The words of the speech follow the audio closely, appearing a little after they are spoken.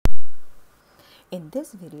In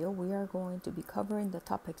this video, we are going to be covering the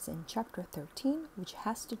topics in Chapter 13, which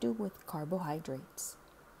has to do with carbohydrates.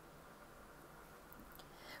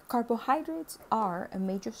 Carbohydrates are a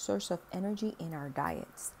major source of energy in our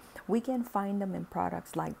diets. We can find them in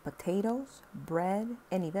products like potatoes, bread,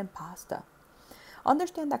 and even pasta.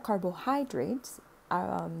 Understand that carbohydrates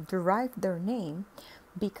derive their name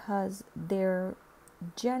because their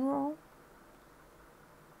general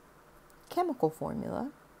chemical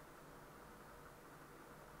formula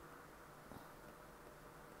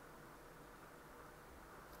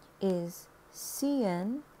is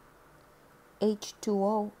CnH2ON.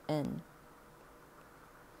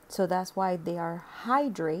 So that's why they are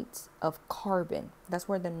hydrates of carbon. That's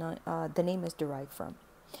where the name is derived from.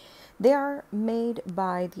 They are made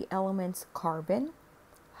by the elements carbon,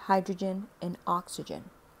 hydrogen, and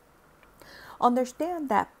oxygen. Understand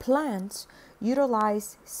that plants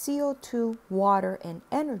utilize CO2, water, and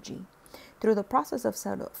energy. Through the process of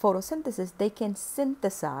photosynthesis, they can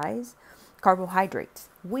synthesize carbohydrates.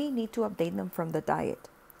 We need to update them from the diet.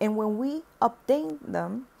 And when we update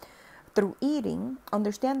them through eating,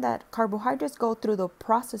 understand that carbohydrates go through the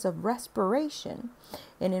process of respiration.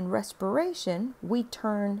 And in respiration, we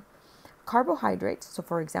turn carbohydrates, so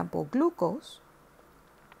for example, glucose,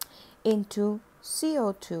 into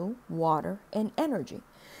CO2, water, and energy.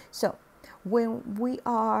 So when we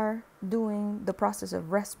are doing the process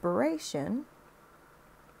of respiration,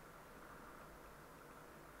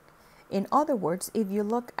 in other words, if you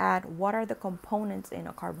look at what are the components in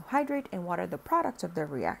a carbohydrate and what are the products of their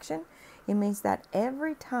reaction, it means that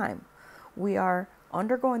every time we are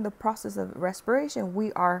undergoing the process of respiration,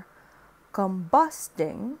 we are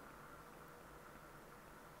combusting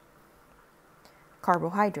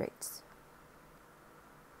carbohydrates.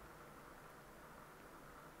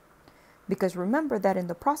 Because remember that in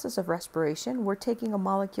the process of respiration, we're taking a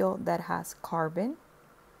molecule that has carbon,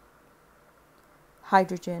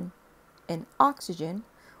 hydrogen, and oxygen.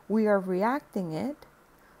 We are reacting it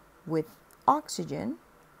with oxygen,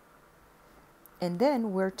 and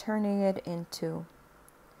then we're turning it into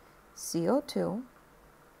CO2,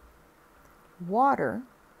 water,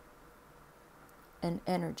 and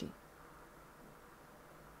energy.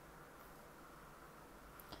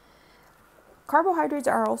 Carbohydrates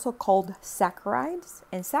are also called saccharides,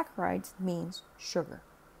 and saccharides means sugar.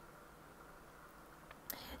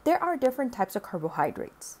 There are different types of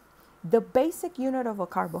carbohydrates. The basic unit of a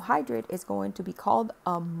carbohydrate is going to be called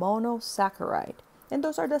a monosaccharide, and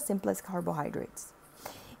those are the simplest carbohydrates.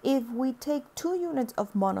 If we take 2 units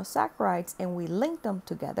of monosaccharides and we link them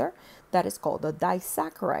together, that is called a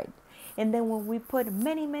disaccharide. And then when we put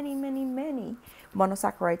many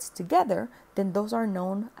monosaccharides together, then those are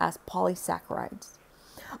known as polysaccharides.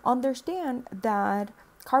 Understand that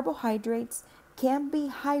carbohydrates can be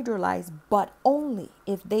hydrolyzed, but only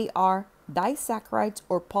if they are disaccharides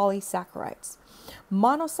or polysaccharides.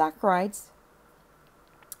 Monosaccharides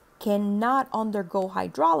cannot undergo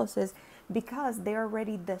hydrolysis because they're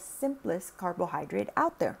already the simplest carbohydrate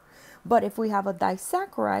out there. But if we have a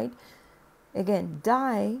disaccharide, again,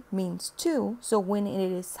 di means 2, so when it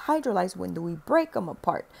is hydrolyzed, when do we break them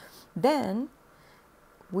apart? Then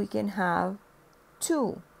we can have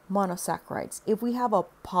 2 monosaccharides. If we have a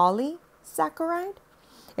polysaccharide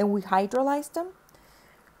and we hydrolyze them,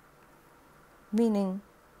 meaning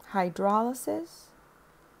hydrolysis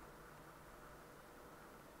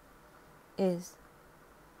is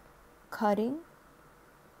cutting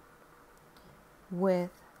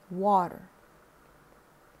with water.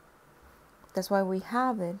 That's why we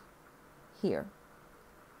have it here.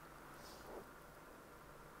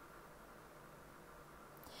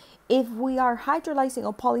 If we are hydrolyzing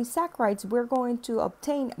a polysaccharides, we're going to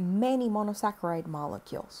obtain many monosaccharide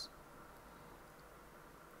molecules.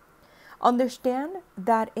 Understand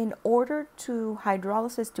that in order to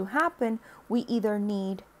hydrolysis to happen, we either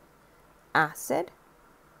need acid,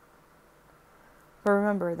 but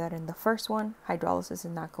remember that in the first one, hydrolysis is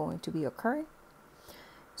not going to be occurring.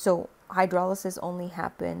 So hydrolysis only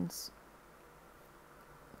happens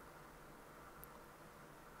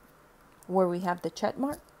where we have the check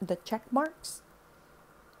marks,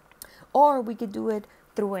 or we could do it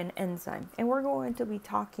through an enzyme. And we're going to be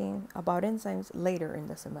talking about enzymes later in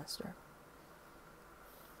the semester.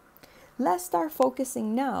 Let's start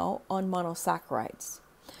focusing now on monosaccharides.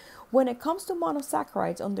 When it comes to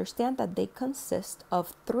monosaccharides, understand that they consist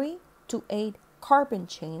of 3 to 8 carbon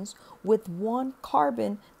chains with 1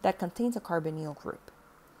 carbon that contains a carbonyl group.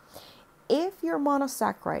 If your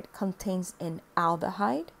monosaccharide contains an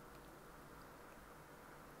aldehyde,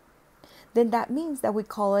 then that means that we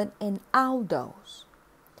call it an aldose.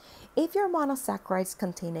 If your monosaccharides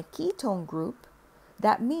contain a ketone group,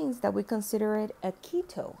 that means that we consider it a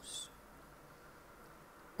ketose.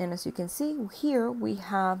 And as you can see here, we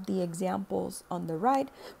have the examples on the right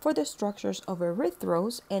for the structures of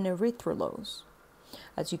erythrose and erythrulose.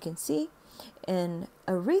 As you can see, an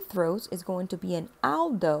erythrose is going to be an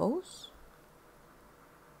aldose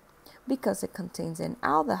because it contains an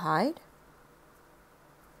aldehyde,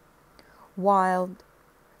 while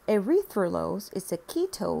erythrulose is a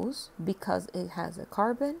ketose because it has a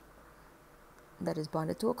carbon that is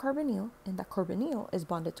bonded to a carbonyl, and that carbonyl is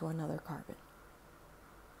bonded to another carbon.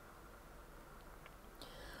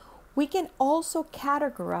 We can also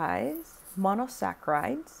categorize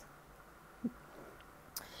monosaccharides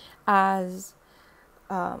as,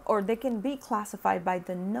 or they can be classified by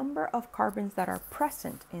the number of carbons that are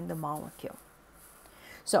present in the molecule.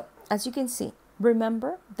 So, as you can see,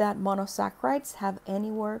 remember that monosaccharides have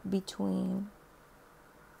anywhere between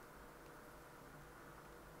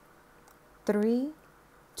 3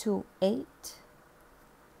 to 8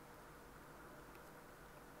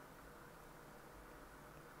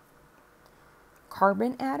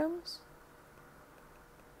 carbon atoms.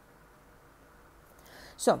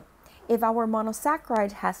 So, if our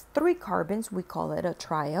monosaccharide has 3 carbons, we call it a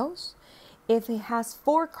triose. If it has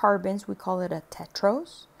 4 carbons, we call it a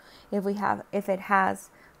tetrose. If it has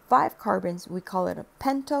 5 carbons, we call it a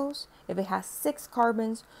pentose. If it has 6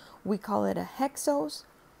 carbons, we call it a hexose.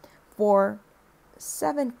 For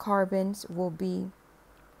 7 carbons will be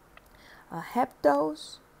a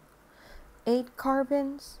heptose. 8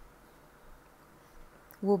 carbons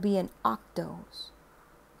will be an octose.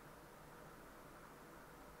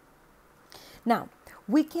 Now,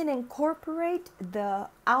 we can incorporate the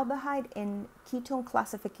aldehyde and ketone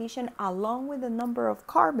classification along with the number of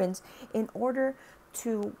carbons in order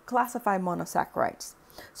to classify monosaccharides.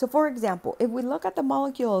 So for example, if we look at the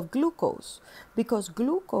molecule of glucose, because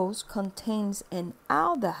glucose contains an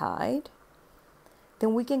aldehyde,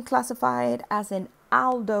 then we can classify it as an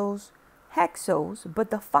aldose hexose,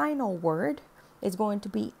 but the final word is going to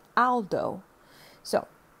be aldo. So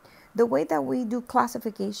the way that we do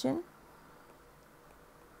classification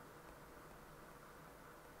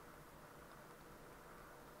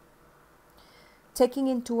taking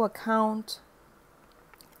into account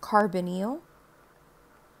carbonyl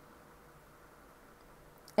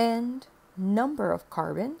and number of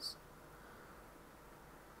carbons.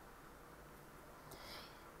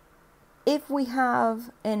 If we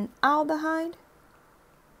have an aldehyde,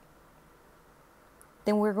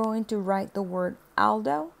 then we're going to write the word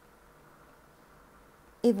aldo.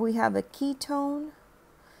 If we have a ketone,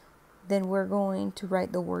 then we're going to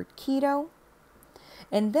write the word keto.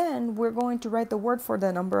 And then we're going to write the word for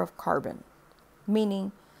the number of carbon,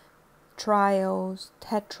 meaning triose,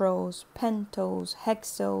 tetrose, pentose,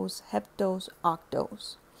 hexose, heptose,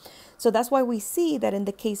 octose. So that's why we see that in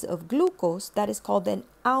the case of glucose, that is called an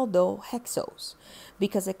aldohexose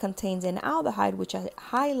because it contains an aldehyde, which I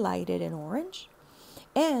highlighted in orange.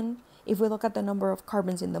 And if we look at the number of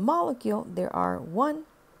carbons in the molecule, there are 1,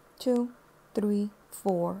 2, 3,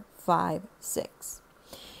 4, 5, 6.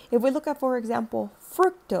 If we look at, for example,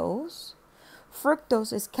 fructose,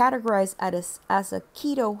 fructose is categorized as a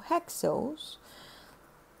ketohexose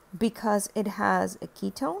because it has a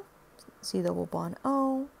ketone, C double bond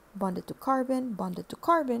O, bonded to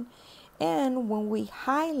carbon, and when we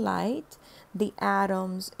highlight the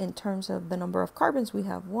atoms in terms of the number of carbons, we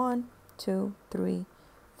have 1, 2, 3,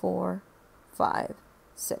 4, 5,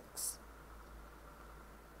 6.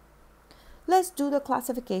 Let's do the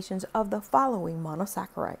classifications of the following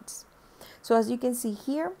monosaccharides. So as you can see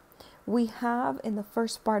here, we have in the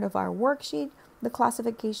first part of our worksheet the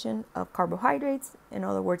classification of carbohydrates, in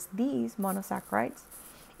other words, these monosaccharides,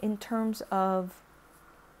 in terms of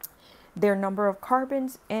their number of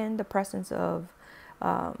carbons and the presence of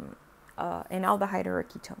an aldehyde or a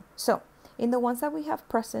ketone. So in the ones that we have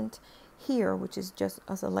present here, which is just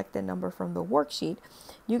a selected number from the worksheet,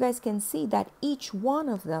 you guys can see that each one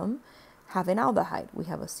of them have an aldehyde. We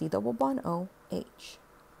have a C double bond O, H.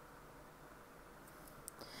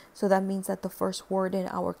 So that means that the first word in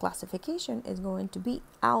our classification is going to be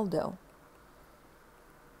aldo.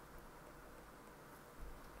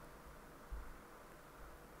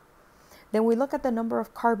 Then we look at the number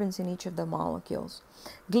of carbons in each of the molecules.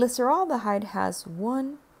 Glyceraldehyde has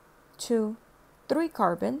 1, 2, 3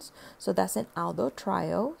 carbons, so that's an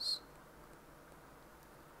aldotriose.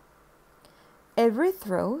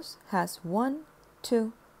 Erythrose has 1,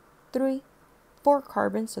 2, 3, 4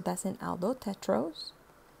 carbons, so that's an aldotetrose.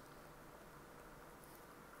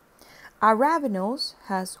 Arabinose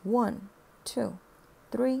has 1, 2,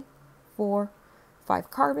 3, 4, 5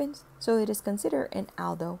 carbons, so it is considered an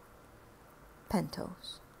aldo.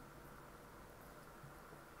 pentose.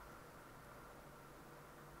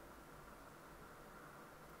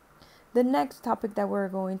 The next topic that we're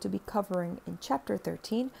going to be covering in chapter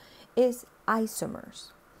 13 is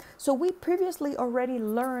isomers. So we previously already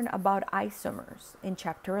learned about isomers in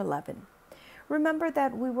chapter 11. Remember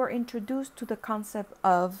that we were introduced to the concept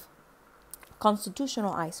of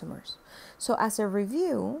constitutional isomers. So as a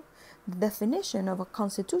review, the definition of a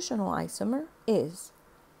constitutional isomer is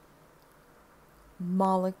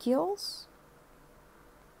molecules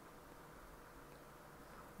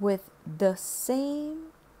with the same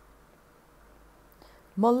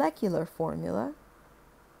molecular formula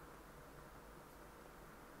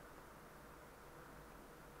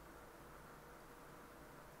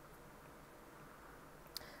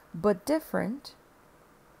but different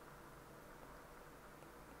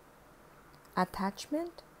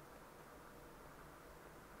attachment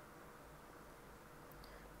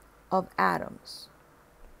of atoms.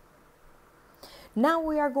 Now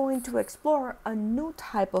we are going to explore a new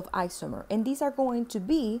type of isomer, and these are going to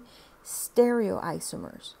be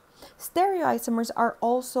stereoisomers. Stereoisomers are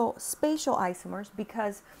also spatial isomers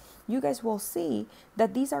because you guys will see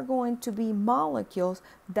that these are going to be molecules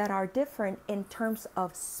that are different in terms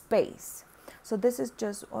of space. So this is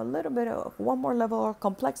just a little bit of one more level of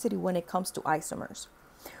complexity when it comes to isomers.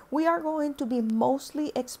 We are going to be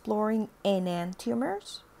mostly exploring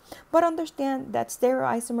enantiomers, but understand that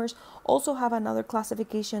stereoisomers also have another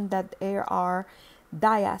classification, that there are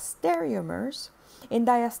diastereomers. And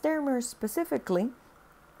diastereomers specifically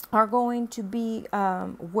are going to be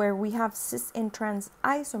where we have cis and trans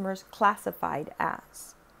isomers classified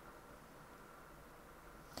as.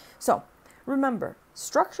 So remember,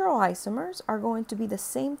 structural isomers are going to be the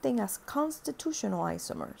same thing as constitutional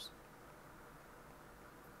isomers.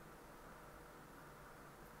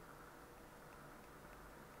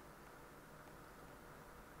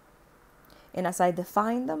 And as I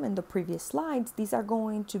defined them in the previous slides, these are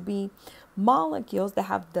going to be molecules that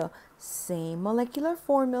have the same molecular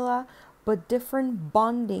formula but different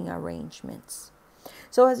bonding arrangements.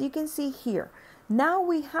 So as you can see here, now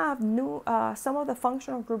we have new some of the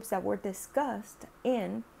functional groups that were discussed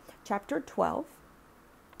in chapter 12.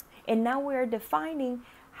 And now we are defining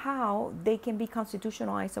how they can be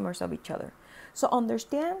constitutional isomers of each other. So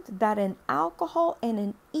understand that an alcohol and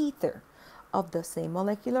an ether of the same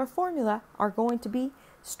molecular formula are going to be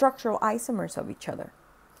structural isomers of each other,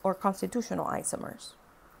 or constitutional isomers.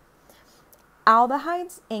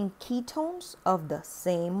 Aldehydes and ketones of the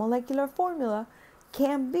same molecular formula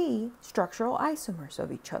can be structural isomers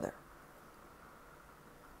of each other.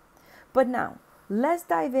 But now, let's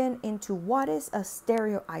dive into what is a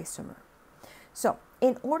stereoisomer. So,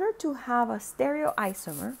 in order to have a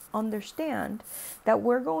stereoisomer, understand that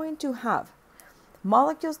we're going to have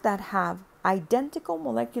molecules that have identical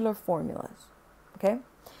molecular formulas, okay?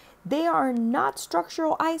 They are not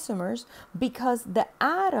structural isomers because the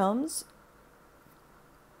atoms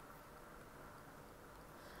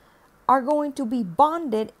are going to be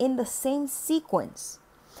bonded in the same sequence.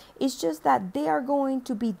 It's just that they are going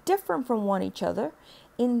to be different from one each other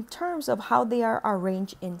in terms of how they are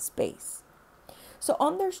arranged in space. So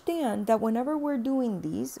understand that whenever we're doing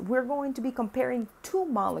these, we're going to be comparing two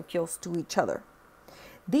molecules to each other.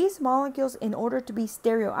 These molecules, in order to be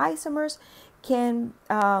stereoisomers,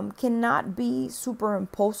 cannot be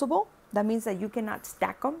superimposable. That means that you cannot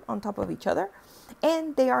stack them on top of each other.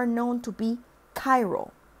 And they are known to be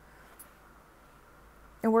chiral.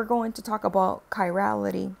 And we're going to talk about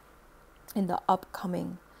chirality in the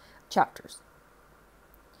upcoming chapters.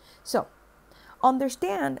 So,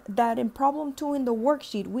 understand that in problem 2 in the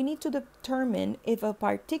worksheet, we need to determine if a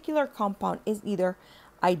particular compound is either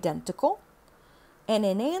identical, an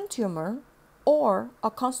enantiomer, or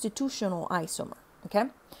a constitutional isomer, okay?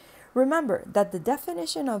 Remember that the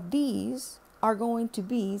definition of these are going to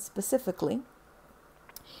be specifically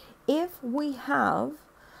if we have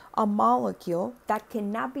a molecule that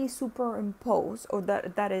cannot be superimposed, or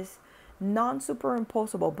that is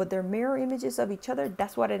non-superimposable, but they're mirror images of each other,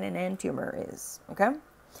 that's what an enantiomer is, okay?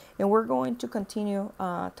 And we're going to continue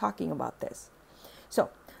talking about this. So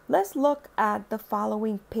let's look at the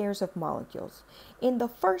following pairs of molecules. In the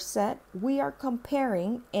first set, we are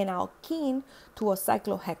comparing an alkene to a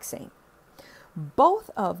cyclohexane. Both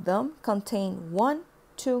of them contain 1,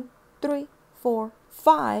 2, 3, 4,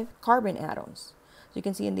 5 carbon atoms. So you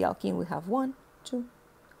can see in the alkene we have 1, 2.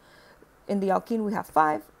 In the alkene we have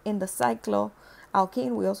 5. In the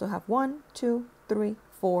cycloalkene we also have 1, 2, 3,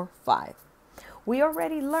 4, 5. We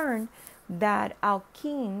already learned that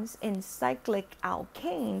alkenes and cyclic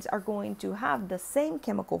alkanes are going to have the same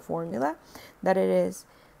chemical formula, that it is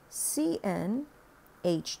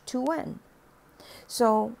CnH2n.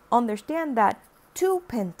 So understand that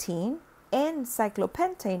 2-pentene and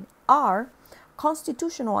cyclopentane are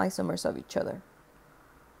constitutional isomers of each other.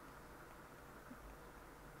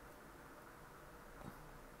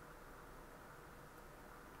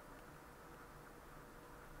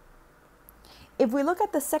 If we look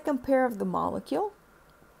at the second pair of the molecule,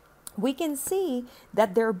 we can see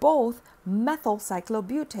that they're both methyl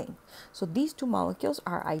cyclobutane. So these two molecules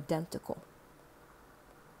are identical.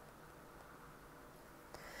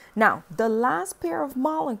 Now, the last pair of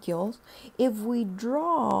molecules, if we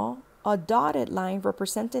draw a dotted line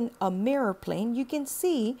representing a mirror plane, you can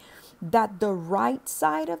see that the right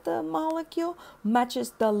side of the molecule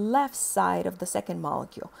matches the left side of the second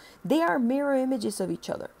molecule. They are mirror images of each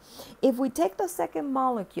other. If we take the second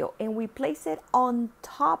molecule and we place it on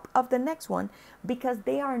top of the next one, because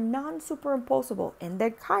they are non-superimposable and they're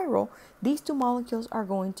chiral, these two molecules are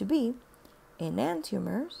going to be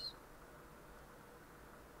enantiomers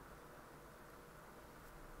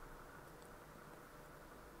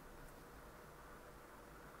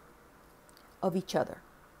of each other.